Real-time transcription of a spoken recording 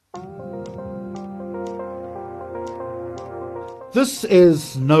This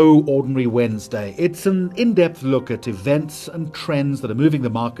is no ordinary Wednesday. It's an in-depth look at events and trends that are moving the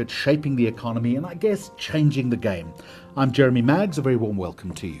market, shaping the economy, and I guess changing the game. I'm Jeremy Maggs, a very warm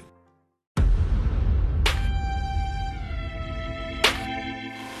welcome to you.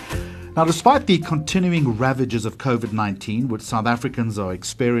 Now, despite the continuing ravages of COVID-19, which South Africans are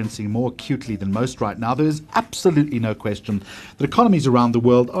experiencing more acutely than most right now, there is absolutely no question that economies around the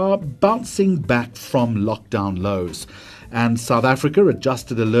world are bouncing back from lockdown lows. And South Africa,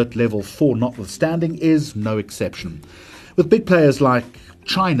 adjusted alert level 4 notwithstanding, is no exception. With big players like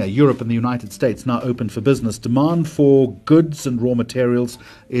China, Europe and the United States now open for business, demand for goods and raw materials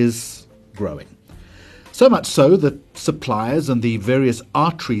is growing. So much so that suppliers and the various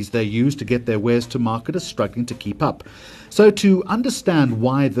arteries they use to get their wares to market are struggling to keep up. So to understand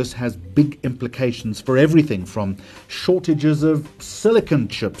why this has big implications for everything from shortages of silicon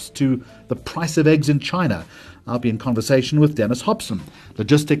chips to the price of eggs in China, I'll be in conversation with Dennis Hobson,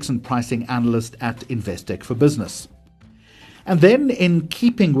 logistics and pricing analyst at Investec for Business. And then, in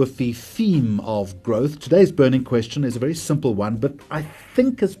keeping with the theme of growth, today's burning question is a very simple one, but I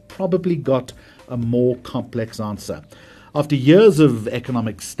think has probably got a more complex answer. After years of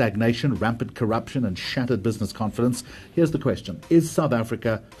economic stagnation, rampant corruption and shattered business confidence, here's the question. Is South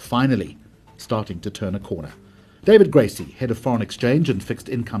Africa finally starting to turn a corner? David Gracie, Head of Foreign Exchange and Fixed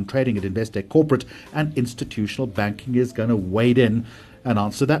Income Trading at Investec Corporate and Institutional Banking, is going to wade in and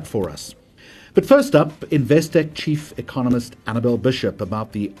answer that for us. But first up, Investec Chief Economist Annabelle Bishop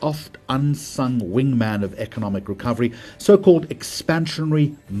about the oft unsung wingman of economic recovery, so-called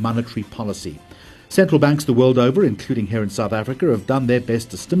expansionary monetary policy. Central banks the world over, including here in South Africa, have done their best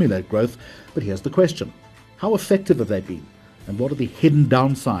to stimulate growth. But here's the question. How effective have they been? And what are the hidden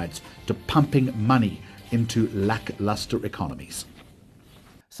downsides to pumping money into lackluster economies?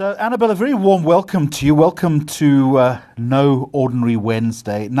 So, Annabelle, a very warm welcome to you. Welcome to No Ordinary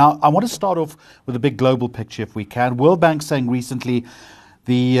Wednesday. Now, I want to start off with a big global picture, if we can. World Bank saying recently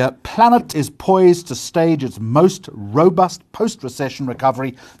the planet is poised to stage its most robust post-recession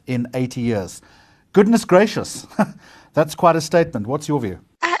recovery in 80 years. Goodness gracious, that's quite a statement. What's your view?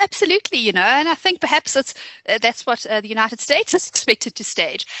 Absolutely, and I think perhaps that's what the United States is expected to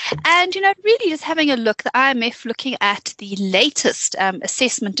stage. And, really just having a look, the IMF looking at the latest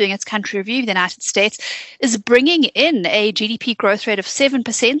assessment doing its country review of the United States is bringing in a GDP growth rate of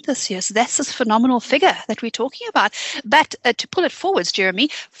 7% this year. So that's this phenomenal figure that we're talking about. But to pull it forwards, Jeremy,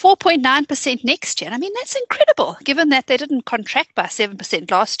 4.9% next year. And I mean, that's incredible, given that they didn't contract by 7%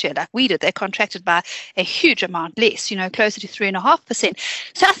 last year like we did. They contracted by a huge amount less, closer to 3.5%.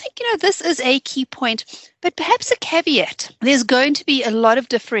 So I think, this is a key point, but perhaps a caveat. There's going to be a lot of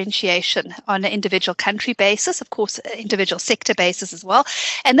differentiation on an individual country basis, of course, individual sector basis as well.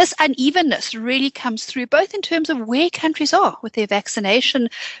 And this unevenness really comes through both in terms of where countries are with their vaccination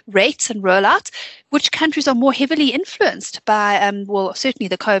rates and rollouts, which countries are more heavily influenced by, certainly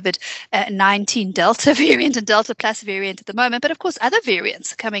the COVID-19 Delta variant and Delta Plus variant at the moment, but of course other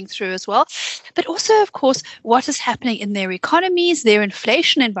variants are coming through as well. But also, of course, what is happening in their economies, their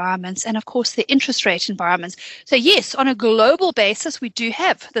inflation environments, and of course their interest rate environments. So yes, on a global basis, we do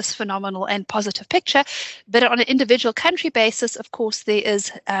have this phenomenal and positive picture, but on an individual country basis, of course, there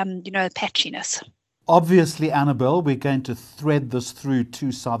is, patchiness. Obviously, Annabelle, we're going to thread this through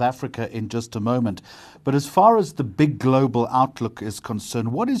to South Africa in just a moment. But as far as the big global outlook is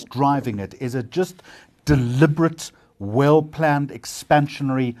concerned, what is driving it? Is it just deliberate, well-planned,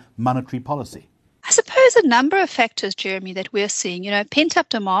 expansionary monetary policy? I suppose a number of factors, Jeremy, that we're seeing. Pent-up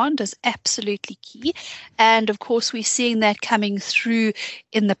demand is absolutely key. And of course, we're seeing that coming through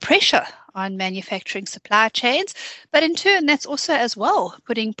in the pressure on manufacturing supply chains, but in turn that's also as well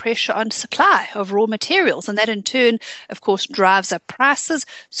putting pressure on supply of raw materials, and that in turn of course drives up prices,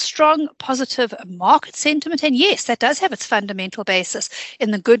 strong positive market sentiment, and yes, that does have its fundamental basis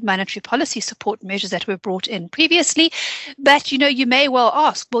in the good monetary policy support measures that were brought in previously. But you may well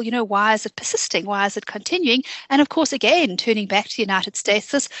ask, well, why is it persisting? Why is it continuing? And of course, again, turning back to the United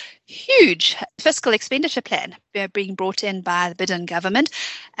States, this huge fiscal expenditure plan being brought in by the Biden government,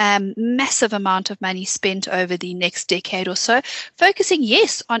 massive amount of money spent over the next decade or so, focusing,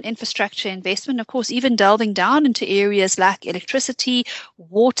 yes, on infrastructure investment, of course, even delving down into areas like electricity,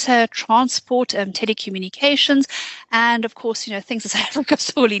 water, transport, telecommunications, and of course, things that South Africa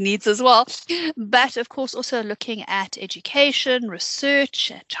sorely needs as well. But of course, also looking at education,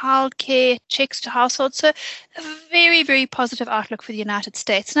 research, childcare, checks to households. So a very, very positive outlook for the United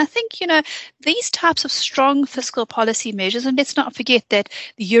States. And I think, these types of strong fiscal policy measures, and let's not forget that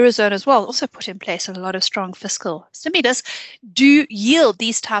the Eurozone as well also put in place a lot of strong fiscal stimulus, do yield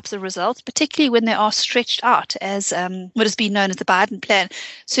these types of results, particularly when they are stretched out, as what has been known as the Biden plan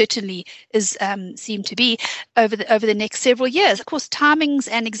certainly is seem to be over the next several years. Of course, timings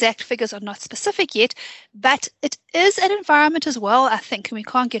and exact figures are not specific yet, but it is an environment as well, I think, and we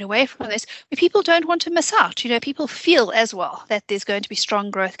can't get away from this, where people don't want to miss out. People feel as well that there's going to be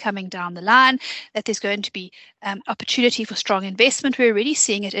strong growth coming down the line, that there's going to be opportunity for strong investment. We're already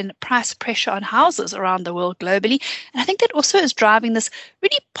seeing it in price pressure on houses around the world globally. And I think that also is driving this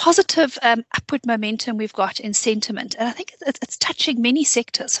really positive upward momentum we've got in sentiment. And I think it's touching many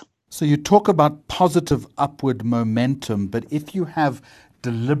sectors. So you talk about positive upward momentum, but if you have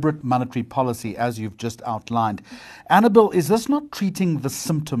deliberate monetary policy, as you've just outlined, Annabel, is this not treating the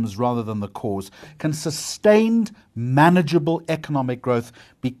symptoms rather than the cause? Can sustained, manageable economic growth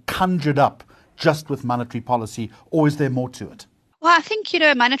be conjured up just with monetary policy, or is there more to it? Well, I think,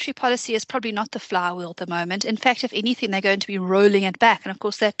 monetary policy is probably not the flywheel at the moment. In fact, if anything, they're going to be rolling it back. And of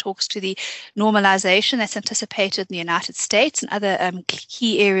course, that talks to the normalization that's anticipated in the United States and other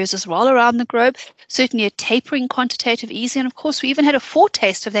key areas as well around the globe. Certainly a tapering quantitative easing. And of course, we even had a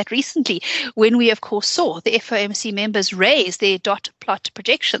foretaste of that recently when we, of course, saw the FOMC members raise their dot plot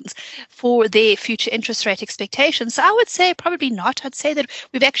projections for their future interest rate expectations. So I would say probably not. I'd say that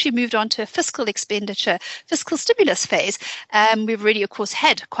we've actually moved on to a fiscal expenditure, fiscal stimulus phase. We've already, of course,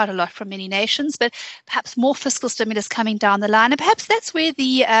 had quite a lot from many nations, but perhaps more fiscal stimulus coming down the line. And perhaps that's where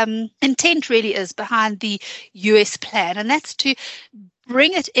the intent really is behind the US plan, and that's to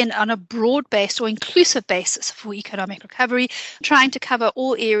bring it in on a broad-based or inclusive basis for economic recovery, trying to cover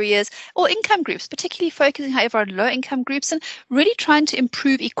all areas, all income groups, particularly focusing, however, on low-income groups and really trying to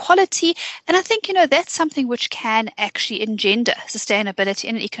improve equality. And I think, that's something which can actually engender sustainability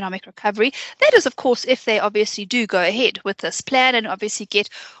in an economic recovery. That is, of course, if they obviously do go ahead with this plan and obviously get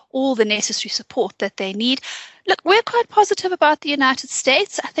all the necessary support that they need. Look, we're quite positive about the United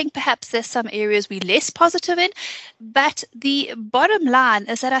States. I think perhaps there's some areas we're less positive in, but the bottom line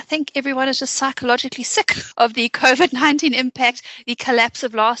is that I think everyone is just psychologically sick of the COVID-19 impact, the collapse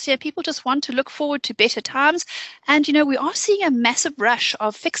of last year. People just want to look forward to better times. And, we are seeing a massive rush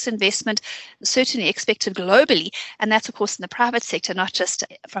of fixed investment, certainly expected globally. And that's, of course, in the private sector, not just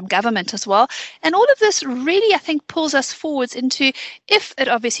from government as well. And all of this really, I think, pulls us forwards into, if it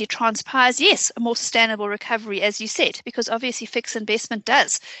obviously transpires, yes, a more sustainable recovery, as you said, because obviously fixed investment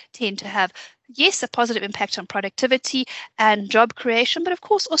does tend to have, yes, a positive impact on productivity and job creation, but of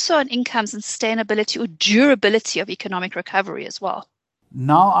course also on incomes and sustainability or durability of economic recovery as well.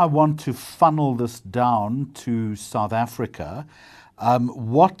 Now I want to funnel this down to South Africa.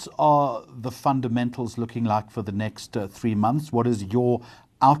 What are the fundamentals looking like for the next 3 months? What is your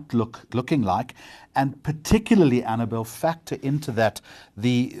outlook looking like? And particularly, Annabel, factor into that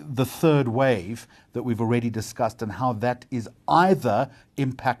the third wave that we've already discussed and how that is either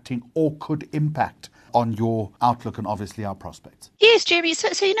impacting or could impact on your outlook and obviously our prospects. Yes, Jeremy. So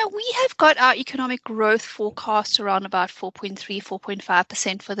we have got our economic growth forecast around about 4.3,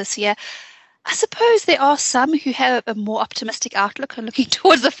 4.5% for this year. I suppose there are some who have a more optimistic outlook and looking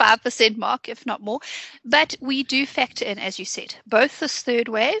towards the 5% mark, if not more. But we do factor in, as you said, both this third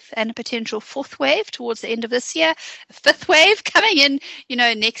wave and a potential fourth wave towards the end of this year, a fifth wave coming in,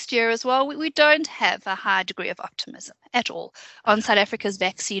 next year as well. We don't have a high degree of optimism at all on South Africa's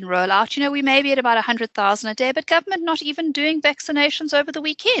vaccine rollout. We may be at about 100,000 a day, but government not even doing vaccinations over the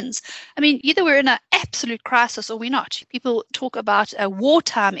weekends. I mean, either we're in an absolute crisis or we're not. People talk about a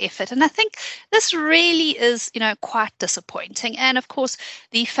wartime effort, and I think this really is, quite disappointing. And of course,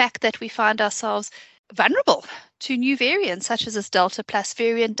 the fact that we find ourselves vulnerable to new variants such as this Delta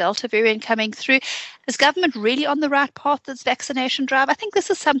variant coming through. Is government really on the right path, this vaccination drive? I think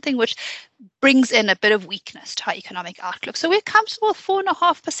this is something which brings in a bit of weakness to our economic outlook. So we're comfortable with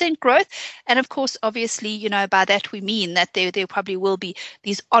 4.5% growth. And of course, obviously, by that we mean that there probably will be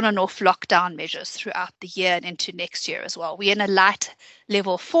these on and off lockdown measures throughout the year and into next year as well. We're in a light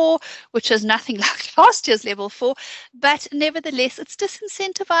level 4, which is nothing like last year's level 4. But nevertheless, it's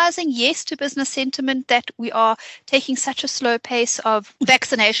disincentivizing, yes, to business sentiment that we are taking such a slow pace of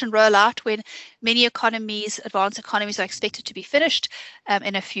vaccination rollout when many advanced economies are expected to be finished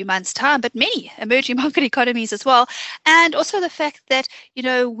in a few months' time, but many emerging market economies as well. And also the fact that,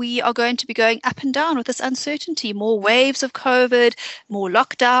 we are going to be going up and down with this uncertainty, more waves of COVID, more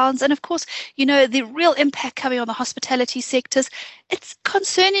lockdowns, and of course, the real impact coming on the hospitality sectors. It's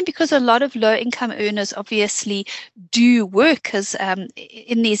concerning because a lot of low-income earners obviously do work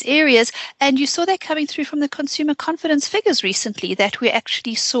in these areas, and you saw that coming through from the consumer confidence figures recently, that we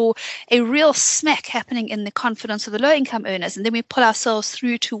actually saw a real smack happening in the confidence of the low-income earners, and then we pull ourselves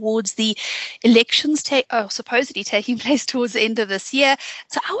through towards the elections supposedly taking place towards the end of this year.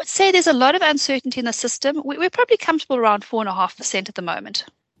 So I would say there's a lot of uncertainty in the system. We're probably comfortable around 4.5% at the moment.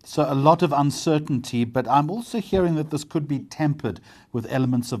 So a lot of uncertainty, but I'm also hearing that this could be tempered with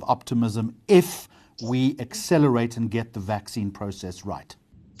elements of optimism if we accelerate and get the vaccine process right.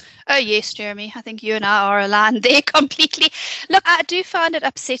 Oh, yes, Jeremy. I think you and I are aligned there completely. Look, I do find it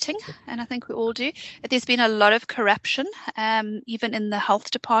upsetting, and I think we all do, that there's been a lot of corruption, even in the health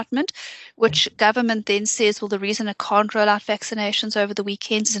department, which government then says, well, the reason it can't roll out vaccinations over the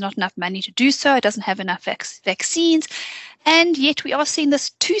weekends is not enough money to do so. It doesn't have enough vaccines. And yet we are seeing this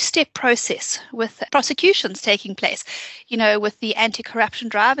two-step process with prosecutions taking place. You know, with the anti-corruption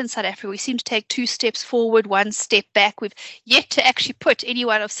drive in South Africa, we seem to take 2 steps forward, 1 step back. We've yet to actually put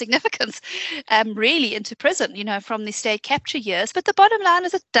anyone of significance really into prison, you know, from the state capture years. But the bottom line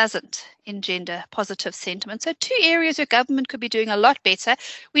is it doesn't engender positive sentiment. So 2 areas where government could be doing a lot better.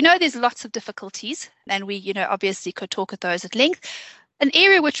 We know there's lots of difficulties, and we, you know, obviously could talk at those at length. An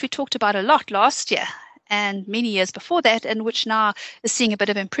area which we talked about a lot last year and many years before that, and which now is seeing a bit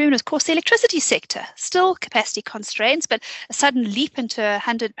of improvement, of course, the electricity sector. Still capacity constraints, but a sudden leap into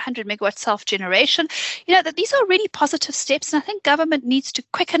 100 megawatt self-generation. You know, that these are really positive steps, and I think government needs to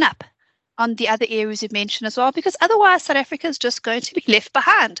quicken up on the other areas you've mentioned as well, because otherwise South Africa is just going to be left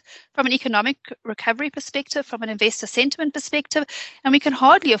behind from an economic recovery perspective, from an investor sentiment perspective, and we can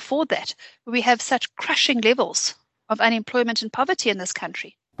hardly afford that. We have such crushing levels of unemployment and poverty in this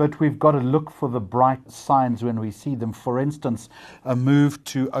country. But we've got to look for the bright signs when we see them. For instance, a move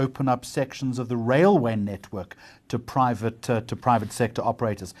to open up sections of the railway network to private sector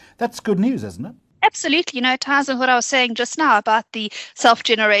operators. That's good news, isn't it? Absolutely. You know, it ties in what I was saying just now about the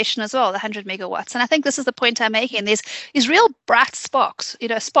self-generation as well, the 100 megawatts. And I think this is the point I'm making. There's real bright spots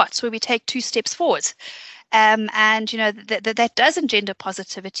where we take 2 steps forward. And, you know, that does engender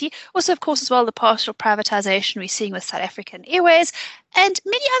positivity. Also, of course, as well, the partial privatization we're seeing with South African Airways and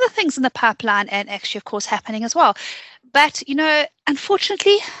many other things in the pipeline and actually, of course, happening as well. But, you know,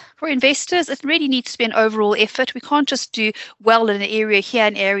 unfortunately, for investors, it really needs to be an overall effort. We can't just do well in an area here,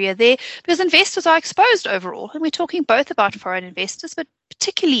 an area there, because investors are exposed overall. And we're talking both about foreign investors, but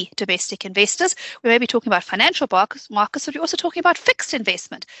particularly domestic investors. We may be talking about financial markets, but we're also talking about fixed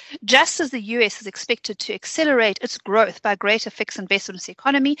investment. Just as the US is expected to accelerate its growth by greater fixed investment in the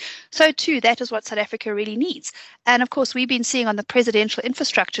economy, so too, that is what South Africa really needs. And of course, we've been seeing on the presidential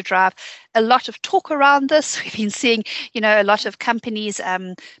infrastructure drive a lot of talk around this. We've been seeing, you know, a lot of companies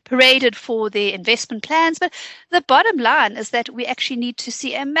paraded for their investment plans. But the bottom line is that we actually need to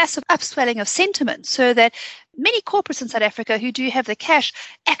see a massive upswelling of sentiment so that many corporates in South Africa who do have the cash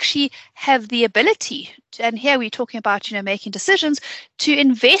actually have the ability to, and here we're talking about, you know, making decisions to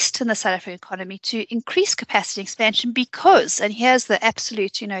invest in the South African economy, to increase capacity expansion because, and here's the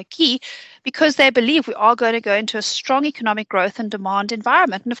absolute, you know, key, because they believe we are going to go into a strong economic growth and demand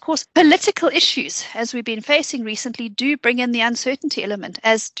environment. And of course, political issues, as we've been facing recently, do bring in the uncertainty element,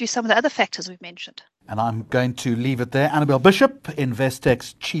 as do some of the other factors we've mentioned. And I'm going to leave it there. Annabel Bishop,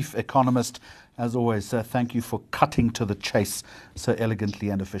 Investec's chief economist. As always, thank you for cutting to the chase so elegantly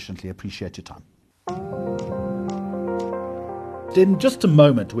and efficiently. Appreciate your time. In just a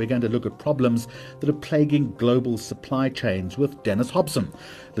moment, we're going to look at problems that are plaguing global supply chains with Dennis Hobson,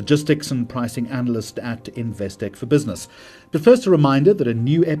 logistics and pricing analyst at Investec for Business. But first, a reminder that a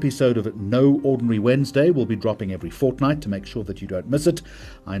new episode of No Ordinary Wednesday will be dropping every fortnight to make sure that you don't miss it.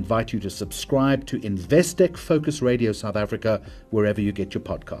 I invite you to subscribe to Investec Focus Radio South Africa wherever you get your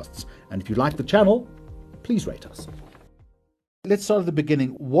podcasts. And if you like the channel, please rate us. Let's start at the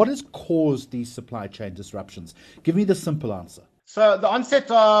beginning. What has caused these supply chain disruptions? Give me the simple answer. So the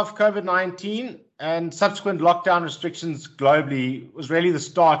onset of COVID-19 and subsequent lockdown restrictions globally was really the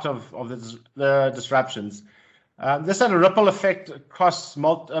start of the disruptions. This had a ripple effect across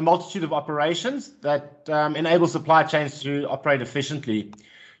a multitude of operations that enable supply chains to operate efficiently.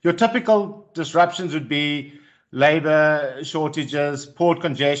 Your typical disruptions would be labor shortages, port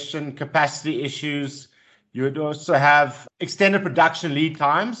congestion, capacity issues. You would also have extended production lead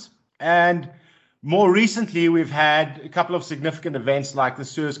times. And more recently, we've had a couple of significant events like the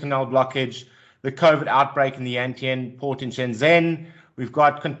Suez Canal blockage, the COVID outbreak in the Yantian port in Shenzhen. We've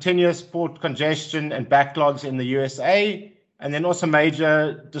got continuous port congestion and backlogs in the USA, and then also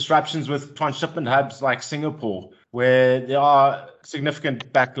major disruptions with transshipment hubs like Singapore, where there are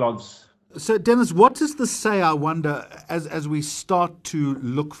significant backlogs So, Dennis, what does this say, I wonder, as we start to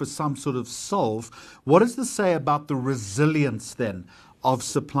look for some sort of solve, what does this say about the resilience then of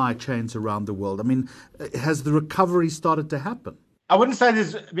supply chains around the world? I mean, has the recovery started to happen? I wouldn't say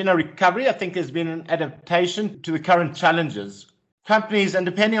there's been a recovery. I think there's been an adaptation to the current challenges. Companies, and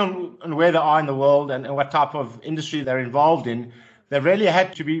depending on where they are in the world and what type of industry they're involved in, they've really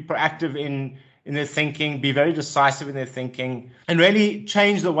had to be proactive in their thinking, be very decisive in their thinking, and really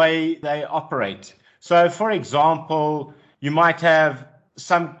change the way they operate. So, for example, you might have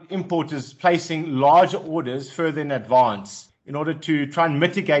some importers placing larger orders further in advance in order to try and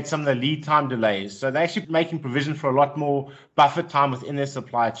mitigate some of the lead time delays. So they're actually making provision for a lot more buffer time within their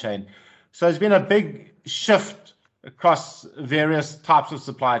supply chain. So there's been a big shift across various types of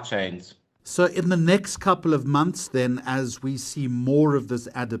supply chains. So in the next couple of months then, as we see more of this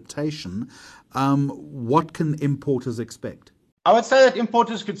adaptation, what can importers expect? I would say that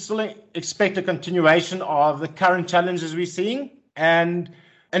importers could still expect a continuation of the current challenges we're seeing. And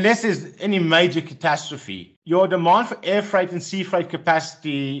unless there's any major catastrophe, your demand for air freight and sea freight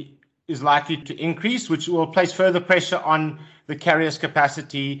capacity is likely to increase, which will place further pressure on the carrier's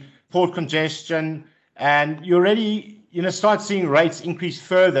capacity, port congestion, and you already start seeing rates increase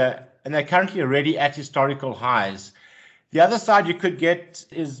further, and they're currently already at historical highs. The other side you could get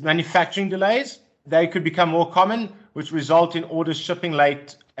is manufacturing delays. They could become more common, which result in orders shipping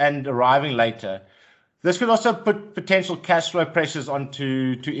late and arriving later. This could also put potential cash flow pressures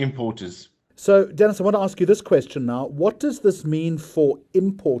onto importers. So, Dennis, I want to ask you this question now. What does this mean for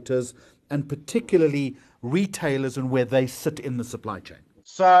importers and particularly retailers and where they sit in the supply chain?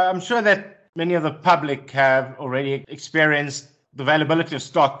 So I'm sure that many of the public have already experienced the availability of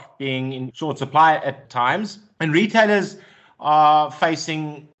stock being in short supply at times. And retailers are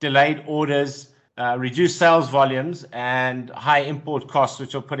facing delayed orders, reduced sales volumes, and high import costs,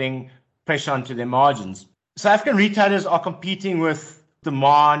 which are putting pressure onto their margins. South African retailers are competing with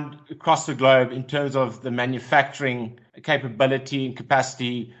demand across the globe in terms of the manufacturing capability and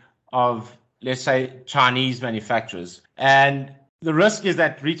capacity of, let's say, Chinese manufacturers. And the risk is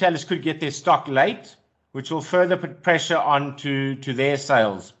that retailers could get their stock late, which will further put pressure onto their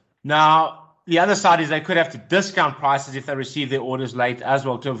sales. Now, the other side is they could have to discount prices if they receive their orders late as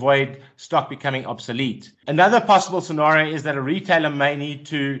well to avoid stock becoming obsolete. Another possible scenario is that a retailer may need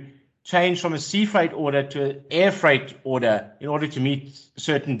to change from a sea freight order to an air freight order in order to meet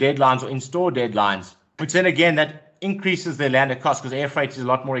certain deadlines or in-store deadlines, which then again, that increases their landed cost because air freight is a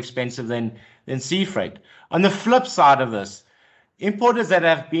lot more expensive than sea freight. On the flip side of this, importers that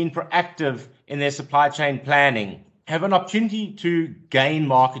have been proactive in their supply chain planning have an opportunity to gain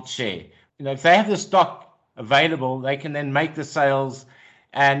market share. If they have the stock available, they can then make the sales,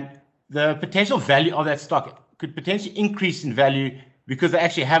 and the potential value of that stock could potentially increase in value because they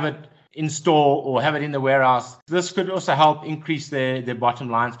actually have it in store or have it in the warehouse. This could also help increase their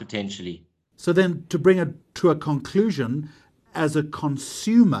bottom lines potentially. So then, to bring it to a conclusion, as a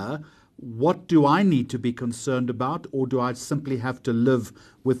consumer, what do I need to be concerned about, or do I simply have to live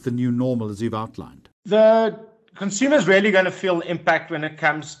with the new normal as you've outlined? The consumer is really going to feel the impact when it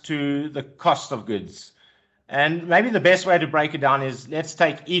comes to the cost of goods. And maybe the best way to break it down is let's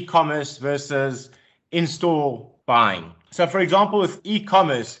take e-commerce versus in-store buying. So, for example, with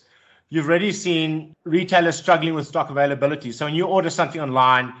e-commerce, you've already seen retailers struggling with stock availability. So when you order something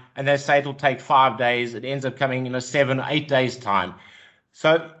online and they say it'll take 5 days, it ends up coming in 7 or 8 days' time.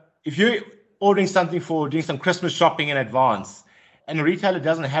 So if you're ordering something for doing some Christmas shopping in advance and a retailer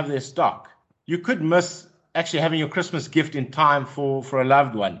doesn't have their stock, you could miss actually having your Christmas gift in time for a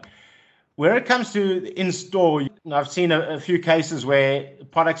loved one. Where it comes to in-store, I've seen a few cases where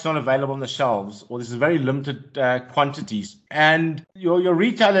products not available on the shelves, or this is very limited quantities, and your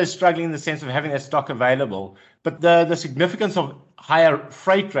retailer is struggling in the sense of having that stock available. But the significance of higher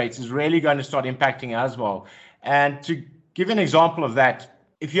freight rates is really going to start impacting as well. And to give an example of that,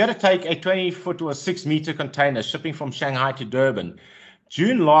 if you had to take a 20-foot or a 6-meter container shipping from Shanghai to Durban,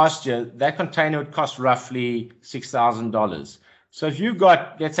 June last year, that container would cost roughly $6,000. So if you've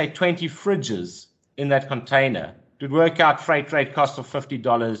got, let's say, 20 fridges in that container, it would work out freight rate cost of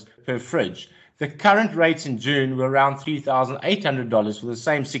 $50 per fridge. The current rates in June were around $3,800 for the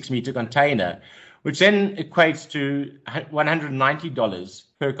same 6-meter container, which then equates to $190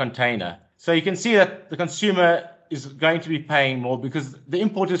 per container. So you can see that the consumer is going to be paying more because the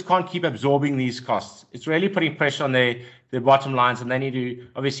importers can't keep absorbing these costs. It's really putting pressure on their bottom lines, and they need to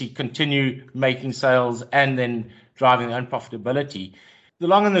obviously continue making sales and then driving their own profitability. The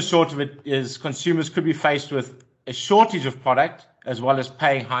long and the short of it is consumers could be faced with a shortage of product as well as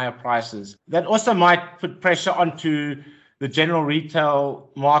paying higher prices. That also might put pressure onto the general retail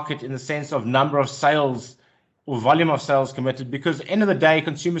market in the sense of number of sales or volume of sales committed, because at the end of the day,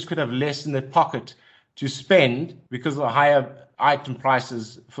 consumers could have less in their pocket to spend because of the higher item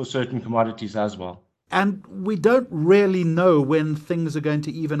prices for certain commodities as well. And we don't really know when things are going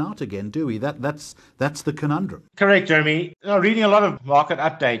to even out again, do we? That's the conundrum. Correct, Jeremy. Reading a lot of market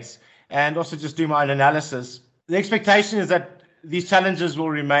updates and also just doing my own analysis, the expectation is that these challenges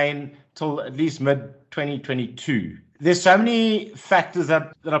will remain till at least mid-2022. There's so many factors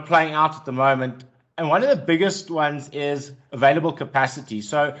that are playing out at the moment, and one of the biggest ones is available capacity.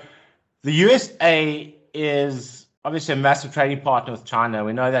 So the USA is obviously a massive trading partner with China.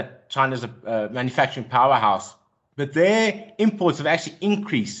 We know that China is a manufacturing powerhouse, but their imports have actually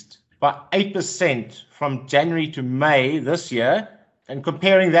increased by 8% from January to May this year, and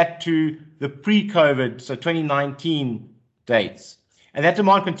comparing that to the pre-COVID, so 2019 dates. And that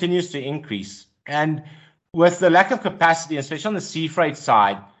demand continues to increase. And with the lack of capacity, especially on the sea freight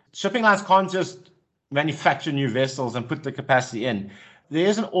side, shipping lines can't just manufacture new vessels and put the capacity in. There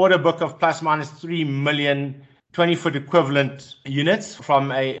is an order book of plus minus 3 million 20-foot equivalent units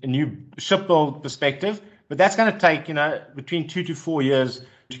from a new shipbuild perspective, but that's going to take, between 2 to 4 years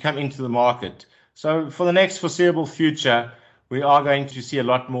to come into the market. So for the next foreseeable future, we are going to see a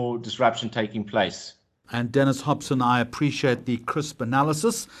lot more disruption taking place. And Dennis Hobson, I appreciate the crisp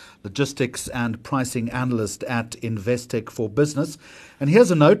analysis, logistics and pricing analyst at Investec for Business. And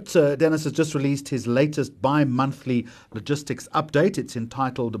here's a note. Dennis has just released his latest bi-monthly logistics update. It's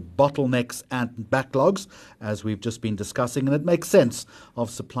entitled Bottlenecks and Backlogs, as we've just been discussing, and it makes sense of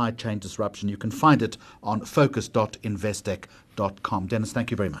supply chain disruption. You can find it on focus.investec.com. Dennis,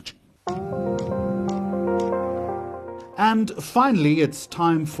 thank you very much. And finally, it's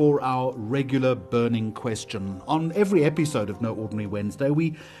time for our regular burning question. On every episode of No Ordinary Wednesday,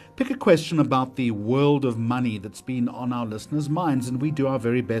 we pick a question about the world of money that's been on our listeners' minds, and we do our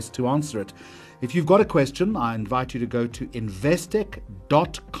very best to answer it. If you've got a question, I invite you to go to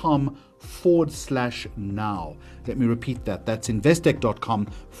investec.com/now. Let me repeat that. That's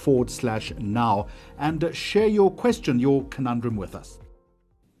investec.com/now, and share your question, your conundrum with us.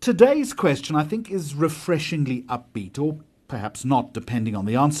 Today's question, I think, is refreshingly upbeat, or perhaps not, depending on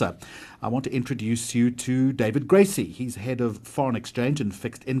the answer. I want to introduce you to David Gracie. He's head of foreign exchange and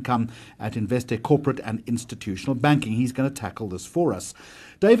fixed income at Investec Corporate and Institutional Banking. He's going to tackle this for us.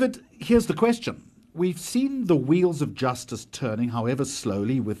 David, here's the question. We've seen the wheels of justice turning, however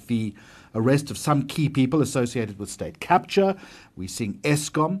slowly, with the arrest of some key people associated with state capture. We're seeing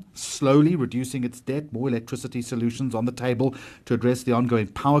Eskom slowly reducing its debt, more electricity solutions on the table to address the ongoing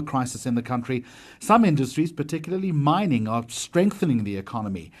power crisis in the country. Some industries, particularly mining, are strengthening the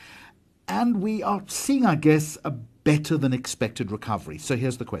economy. And we are seeing, I guess, a better than expected recovery. So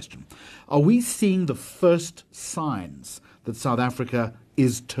here's the question. Are we seeing the first signs that South Africa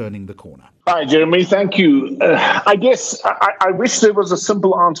is turning the corner? Hi, Jeremy. Thank you. I guess I wish there was a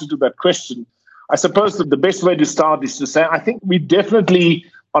simple answer to that question. I suppose that the best way to start is to say, I think we definitely,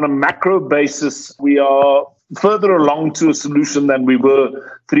 on a macro basis, we are further along to a solution than we were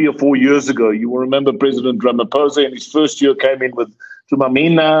 3 or 4 years ago. You will remember President Ramaphosa in his first year came in with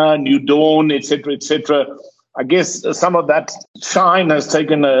Tumamina, New Dawn, etc., etc. I guess some of that shine has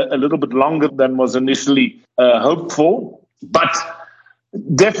taken a little bit longer than was initially hoped for, but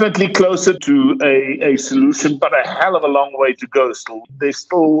definitely closer to a solution, but a hell of a long way to go still. There's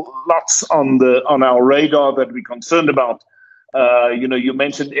still lots on our radar that we're concerned about. You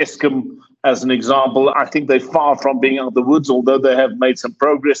mentioned Eskom as an example. I think they're far from being out of the woods, although they have made some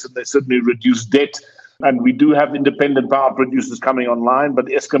progress and they certainly reduced debt. And we do have independent power producers coming online, but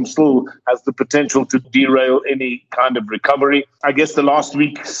Eskom still has the potential to derail any kind of recovery. I guess the last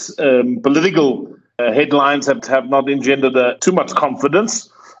week's political headlines have not engendered too much confidence.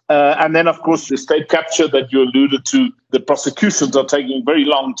 And then, of course, the state capture that you alluded to, the prosecutions are taking very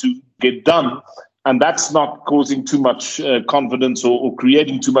long to get done. And that's not causing too much confidence or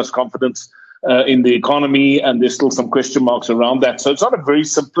creating too much confidence in the economy. And there's still some question marks around that. So it's not a very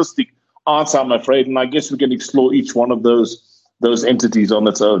simplistic answer, I'm afraid. And I guess we can explore each one of those entities on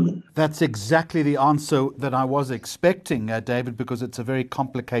its own. That's exactly the answer that I was expecting, David, because it's a very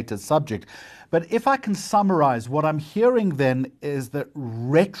complicated subject. But if I can summarize, what I'm hearing then is that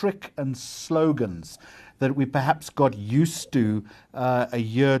rhetoric and slogans that we perhaps got used to a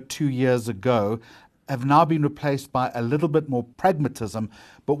year, 2 years ago, have now been replaced by a little bit more pragmatism.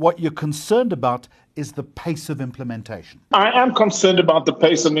 But what you're concerned about is the pace of implementation. I am concerned about the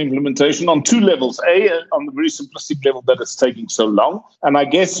pace of implementation on two levels. On the very simplistic level that it's taking so long. And I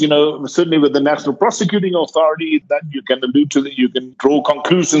guess, certainly with the National Prosecuting Authority, that you can allude to, that you can draw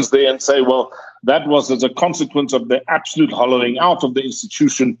conclusions there and say, well, That was as a consequence of the absolute hollowing out of the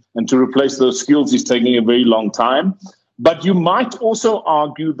institution, and to replace those skills is taking a very long time. But you might also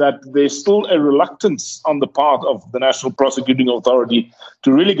argue that there's still a reluctance on the part of the National Prosecuting Authority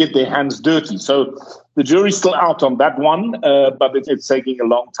to really get their hands dirty. So the jury's still out on that one, but it's taking a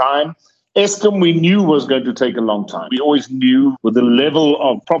long time. Eskom, we knew was going to take a long time. We always knew with the level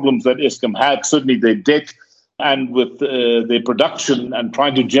of problems that Eskom had, certainly their debt and with their production and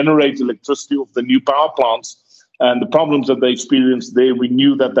trying to generate electricity with the new power plants and the problems that they experienced there, we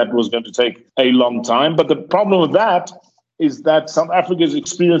knew that that was going to take a long time. But the problem with that is that South Africa is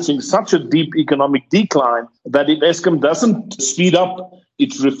experiencing such a deep economic decline that if Eskom doesn't speed up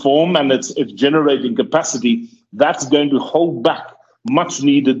its reform and its generating capacity, that's going to hold back much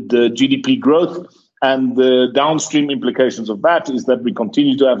needed GDP growth. And the downstream implications of that is that we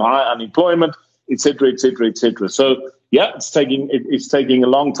continue to have high unemployment, et cetera, et cetera, et cetera. So, yeah, it's taking a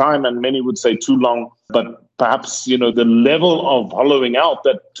long time, and many would say too long. But perhaps, the level of hollowing out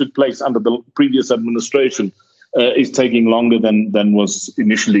that took place under the previous administration is taking longer than was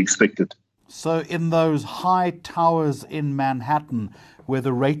initially expected. So in those high towers in Manhattan where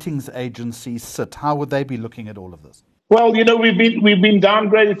the ratings agencies sit, how would they be looking at all of this? Well, we've been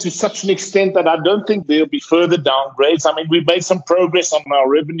downgraded to such an extent that I don't think there'll be further downgrades. I mean, we've made some progress on our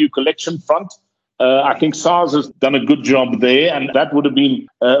revenue collection front. I think SARS has done a good job there, and that would have been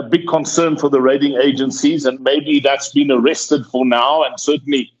a big concern for the rating agencies, and maybe that's been arrested for now, and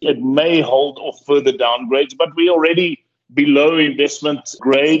certainly it may hold off further downgrades, but we're already below investment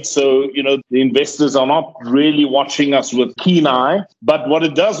grade, so, the investors are not really watching us with keen eye. But what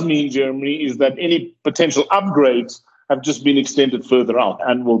it does mean, Jeremy, is that any potential upgrades have just been extended further out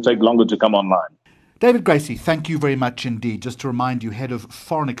and will take longer to come online. David Gracie, thank you very much indeed. Just to remind you, Head of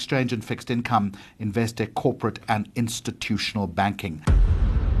Foreign Exchange and Fixed Income, Investec Corporate and Institutional Banking.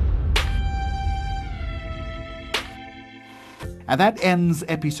 And that ends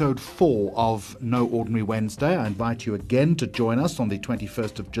episode 4 of No Ordinary Wednesday. I invite you again to join us on the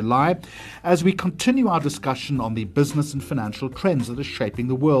 21st of July as we continue our discussion on the business and financial trends that are shaping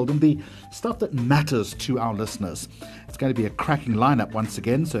the world and the stuff that matters to our listeners. It's going to be a cracking lineup once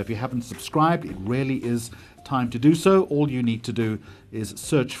again, so if you haven't subscribed, it really is time to do so. All you need to do is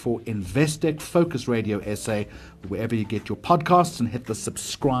search for Investec Focus Radio SA wherever you get your podcasts and hit the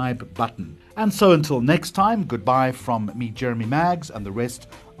subscribe button. And so until next time, goodbye from me, Jeremy Maggs, and the rest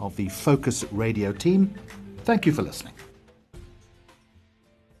of the Focus Radio team. Thank you for listening.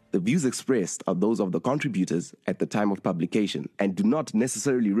 The views expressed are those of the contributors at the time of publication and do not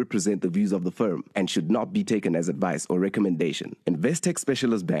necessarily represent the views of the firm and should not be taken as advice or recommendation. Investec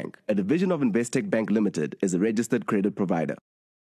Specialist Bank, a division of Investec Bank Limited, is a registered credit provider.